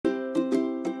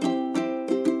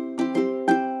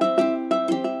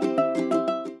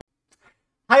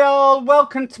all,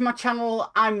 welcome to my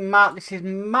channel. I'm Mark, this is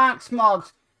Mark's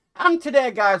Mods, and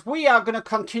today guys we are going to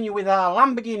continue with our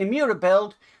Lamborghini Miura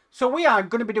build. So we are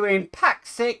going to be doing pack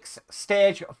 6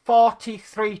 stage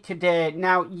 43 today.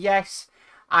 Now yes,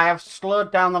 I have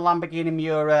slowed down the Lamborghini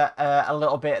Miura a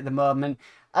little bit at the moment.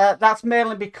 That's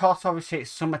mainly because obviously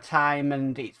it's summertime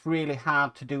and it's really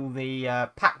hard to do the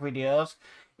pack videos.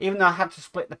 Even though I had to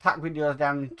split the pack videos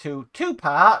down into 2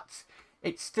 parts,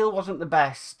 it still wasn't the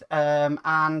best.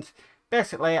 And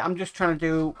basically I'm just trying to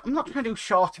do, I'm not trying to do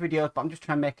shorter videos, but I'm just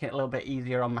trying to make it a little bit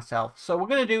easier on myself. So we're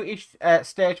going to do each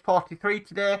stage 43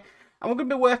 today, and we're going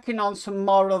to be working on some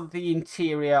more of the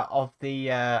interior of the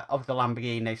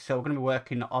Lamborghini. So we're going to be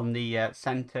working on the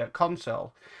center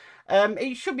console.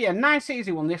 It should be a nice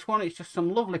easy one, this one. It's just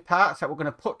some lovely parts that we're going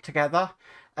to put together.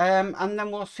 And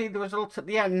then we'll see the results at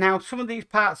the end. Now, some of these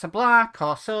parts are black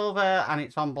or silver, and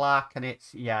it's on black, and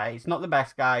it's not the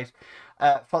best, guys,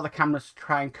 for the cameras to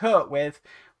try and cope with,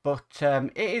 but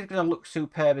it is going to look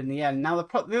superb in the end. Now,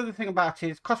 the other thing about it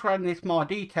is, because we're adding this more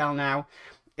detail now,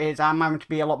 is I'm having to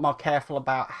be a lot more careful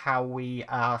about how we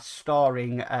are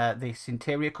storing this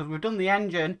interior, because we've done the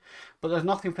engine, but there's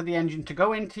nothing for the engine to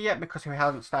go into yet because we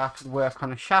haven't started work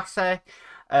on a chassis.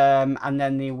 And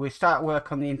then we start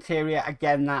work on the interior.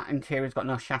 Again, that interior's got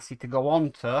no chassis to go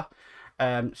on to.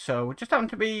 So we're just having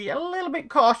to be a little bit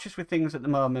cautious with things at the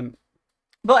moment.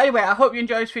 But anyway, I hope you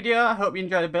enjoy this video. I hope you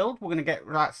enjoy the build. We're going to get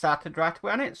started right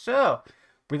away on it. So,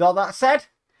 with all that said,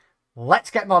 let's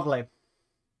get modelling.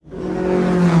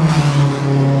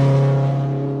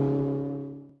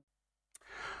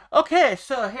 Okay,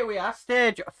 so here we are,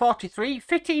 stage 43,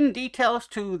 fitting details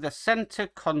to the center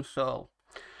console.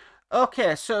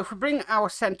 Okay, so if we bring our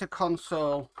center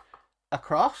console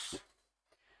across,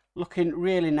 looking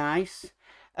really nice.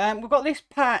 We've got this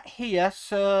part here,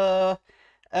 so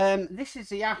this is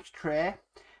the ashtray.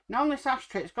 Now on this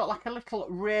ashtray, it's got like a little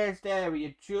raised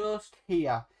area just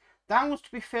here. That wants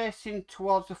to be facing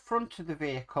towards the front of the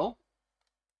vehicle.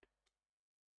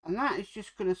 And that is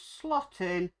just going to slot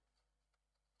in,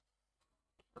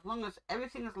 as long as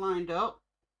everything is lined up.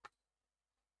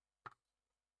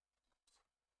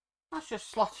 That's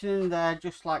just slotting in there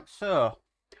just like so.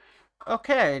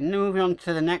 Okay, moving on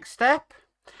to the next step.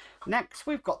 Next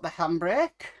we've got the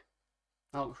handbrake.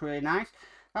 That looks really nice.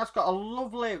 That's got a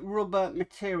lovely rubber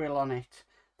material on it.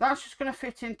 That's just going to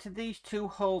fit into these 2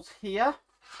 holes here.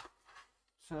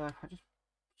 So if I just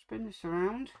spin this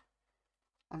around,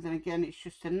 and then again it's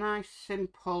just a nice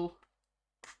simple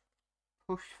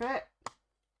push fit.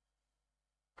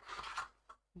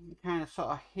 You can kind of sort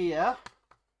of hear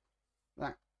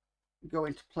that go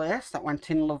into place. That went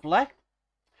in lovely.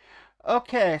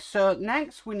 Okay, so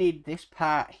next we need this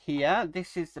part here.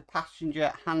 This is the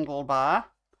passenger handlebar,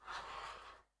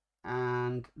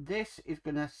 and this is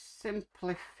going to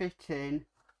simply fit in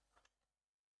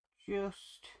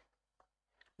just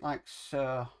like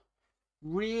so.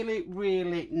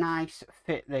 Really nice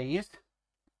fit, these.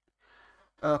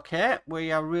 Okay,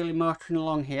 we are really motoring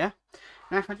along here.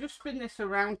 Now if I just spin this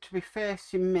around to be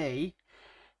facing me,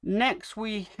 next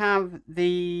we have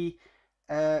the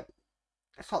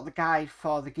sort of the guide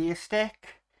for the gear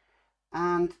stick,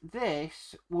 and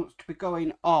this wants to be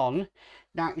going on.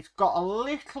 Now it's got a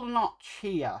little notch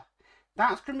here.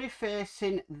 That's going to be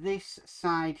facing this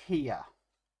side here.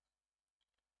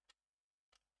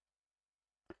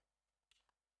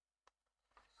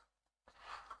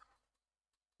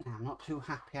 Now I'm not too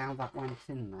happy how that went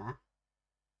in there.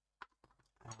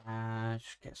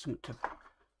 Just get something to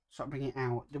sort of bring it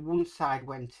out. The one side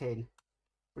went in,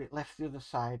 but it left the other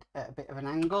side at a bit of an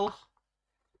angle.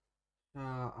 So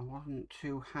I wasn't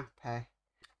too happy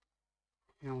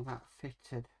how that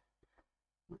fitted.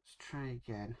 Let's try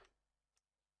again.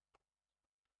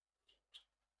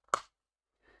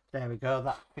 There we go,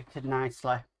 that fitted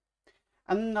nicely.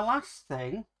 And then the last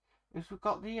thing is we've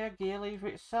got the gear lever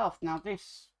itself. Now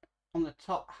this on the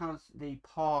top has the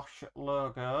Porsche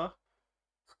logo.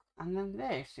 And then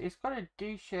this, it's got a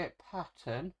D-shaped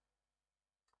pattern,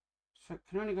 so it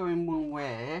can only go in one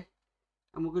way,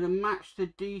 and we're going to match the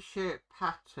D-shaped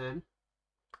pattern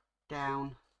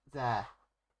down there.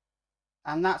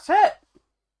 And that's it.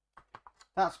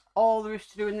 That's all there is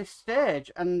to do in this stage,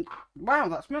 and wow,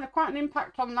 that's made quite an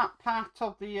impact on that part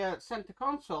of the center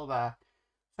console there.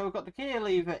 So we've got the gear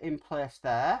lever in place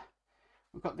there,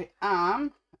 we've got the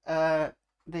arm, the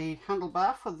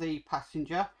handlebar for the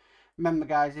passenger. Remember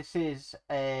guys, this is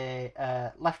a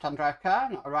left-hand drive car,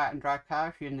 not a right-hand drive car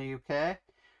if you're in the UK.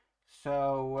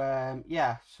 So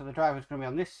yeah, so the driver's going to be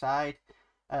on this side.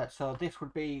 So this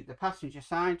would be the passenger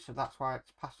side, so that's why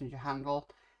it's passenger handle.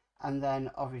 And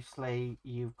then obviously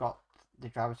you've got the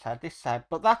driver's side, this side.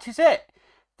 But that is it.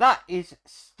 That is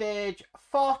stage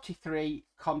 43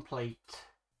 complete.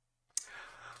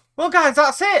 Well guys,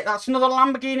 that's it. That's another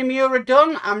Lamborghini Miura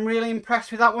done. I'm really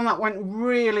impressed with that one. That went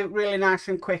really, really nice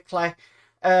and quickly.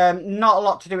 Not a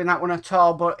lot to do in that one at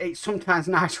all, but it's sometimes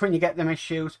nice when you get them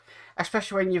issues,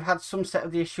 especially when you've had some set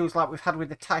of the issues like we've had with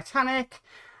the Titanic,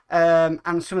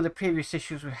 and some of the previous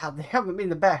issues we've had. They haven't been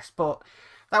the best, but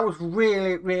that was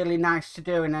really, really nice to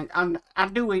do. And I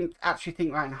do actually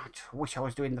think right now, I wish I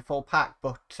was doing the full pack,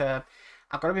 but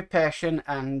I've got to be patient,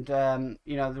 and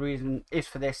you know, the reason is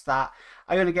for this, that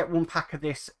I only get one pack of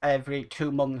this every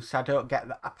 2 months. I don't get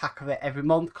a pack of it every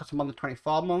month because I'm on the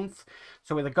 24 month.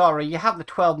 So with Agora, you have the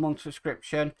 12-month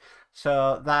subscription,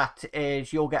 so that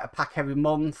is, you'll get a pack every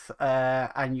month,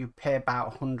 and you pay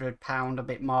about £100, a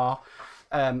bit more,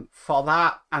 for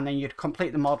that, and then you'd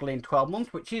complete the model in 12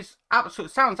 months, which is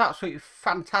sounds absolutely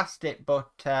fantastic, but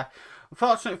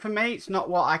unfortunately for me, it's not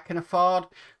what I can afford,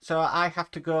 so I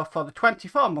have to go for the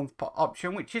 24-month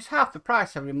option, which is half the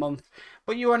price every month,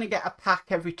 but you only get a pack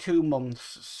every 2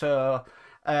 months, so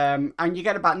and you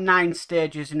get about 9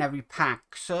 stages in every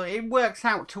pack, so it works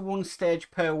out to 1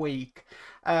 stage per week,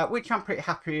 which I'm pretty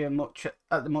happy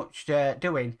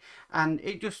doing, and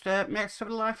it just makes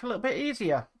life a little bit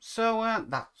easier. So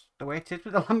that's the way it is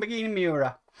with the Lamborghini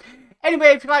Miura. Anyway,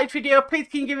 if you like this video, please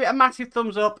can you give it a massive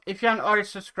thumbs up. If you haven't already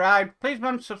subscribed, please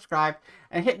remember to subscribe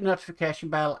and hit the notification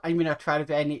bell, and you'll be notified of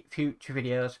any future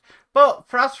videos. But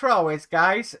for always,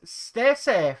 guys, stay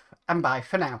safe and bye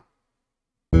for now.